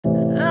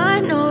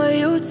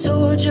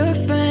told your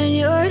friend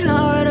you're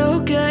not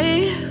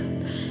okay?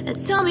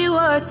 And tell me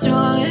what's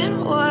wrong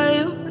and why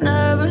you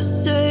never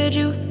said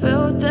you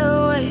felt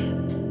that way.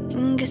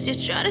 And guess you're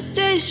trying to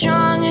stay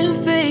strong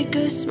and fake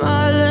a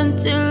smile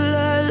until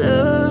I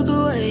look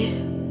away.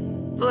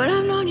 But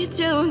I've known you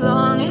too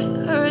long,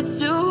 it hurts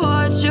to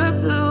watch your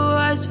blue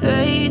eyes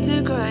fade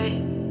to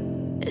gray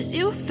as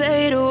you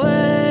fade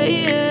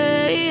away,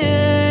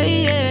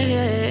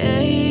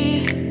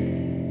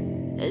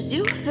 as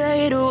you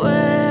fade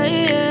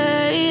away.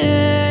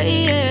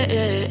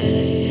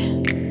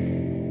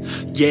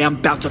 Yeah, I'm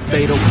about to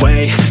fade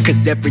away,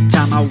 cause every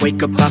time I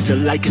wake up I feel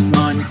like it's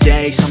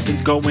Monday.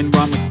 Something's going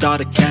wrong with all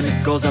the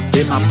chemicals up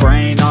in my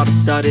brain. All of a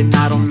sudden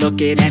I don't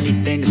look at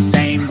anything the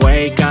same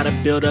way. Gotta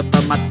build up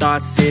of my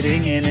thoughts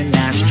sitting in an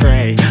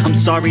ashtray. I'm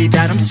sorry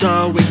that I'm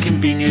so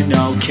inconvenient,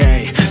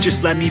 okay?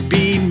 Just let me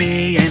be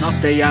me and I'll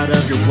stay out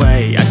of your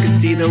way. I can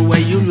see the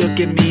way you look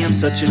at me, I'm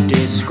such a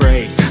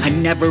disgrace. I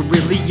never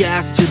really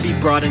asked to be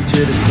brought into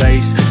this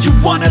place. You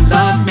wanna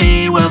love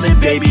me? Well then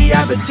baby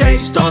have a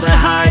taste. All the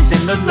highs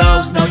and the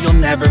lows, no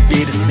you'll never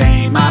be the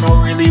same. I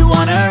don't really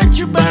wanna hurt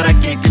you but I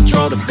can't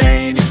control the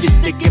pain. If you're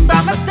sticking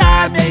by my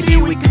side maybe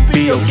we could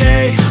be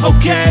okay.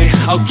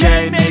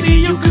 Okay, maybe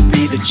you could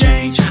be the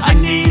change I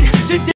need today.